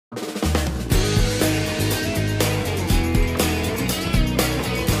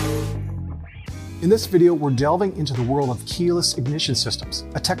In this video, we're delving into the world of keyless ignition systems,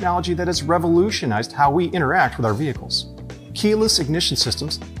 a technology that has revolutionized how we interact with our vehicles. Keyless ignition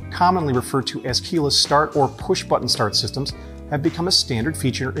systems, commonly referred to as keyless start or push-button start systems, have become a standard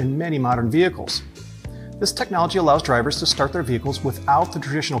feature in many modern vehicles. This technology allows drivers to start their vehicles without the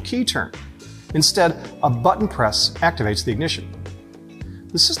traditional key turn. Instead, a button press activates the ignition.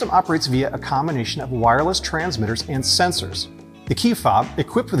 The system operates via a combination of wireless transmitters and sensors. The key fob,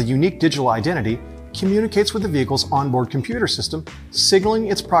 equipped with a unique digital identity, communicates with the vehicle's onboard computer system, signaling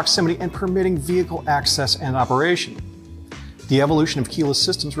its proximity and permitting vehicle access and operation. The evolution of keyless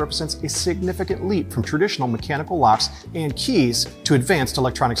systems represents a significant leap from traditional mechanical locks and keys to advanced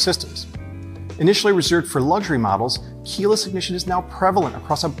electronic systems. Initially reserved for luxury models, keyless ignition is now prevalent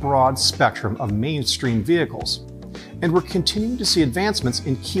across a broad spectrum of mainstream vehicles. And we're continuing to see advancements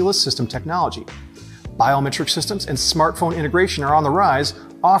in keyless system technology. Biometric systems and smartphone integration are on the rise,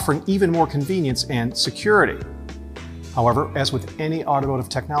 offering even more convenience and security. However, as with any automotive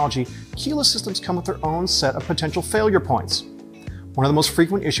technology, keyless systems come with their own set of potential failure points. One of the most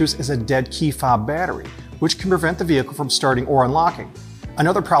frequent issues is a dead key fob battery, which can prevent the vehicle from starting or unlocking.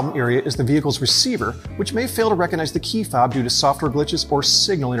 Another problem area is the vehicle's receiver, which may fail to recognize the key fob due to software glitches or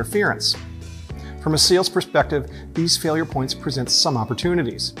signal interference. From a sales perspective, these failure points present some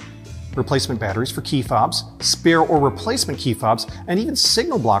opportunities. Replacement batteries for key fobs, spare or replacement key fobs, and even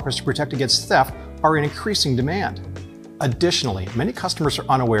signal blockers to protect against theft are in increasing demand. Additionally, many customers are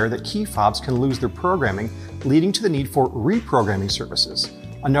unaware that key fobs can lose their programming, leading to the need for reprogramming services,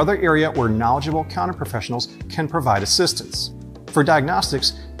 another area where knowledgeable counter professionals can provide assistance. For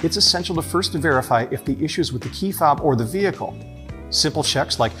diagnostics, it's essential to first verify if the issue is with the key fob or the vehicle. Simple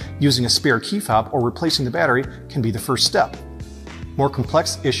checks like using a spare key fob or replacing the battery can be the first step. More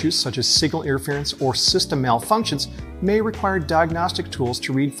complex issues such as signal interference or system malfunctions may require diagnostic tools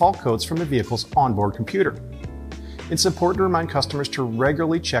to read fault codes from the vehicle's onboard computer. It's important to remind customers to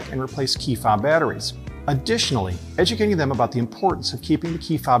regularly check and replace key fob batteries. Additionally, educating them about the importance of keeping the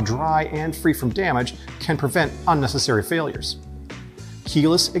key fob dry and free from damage can prevent unnecessary failures.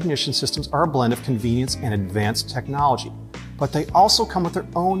 Keyless ignition systems are a blend of convenience and advanced technology, but they also come with their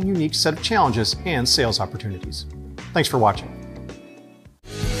own unique set of challenges and sales opportunities. Thanks for watching.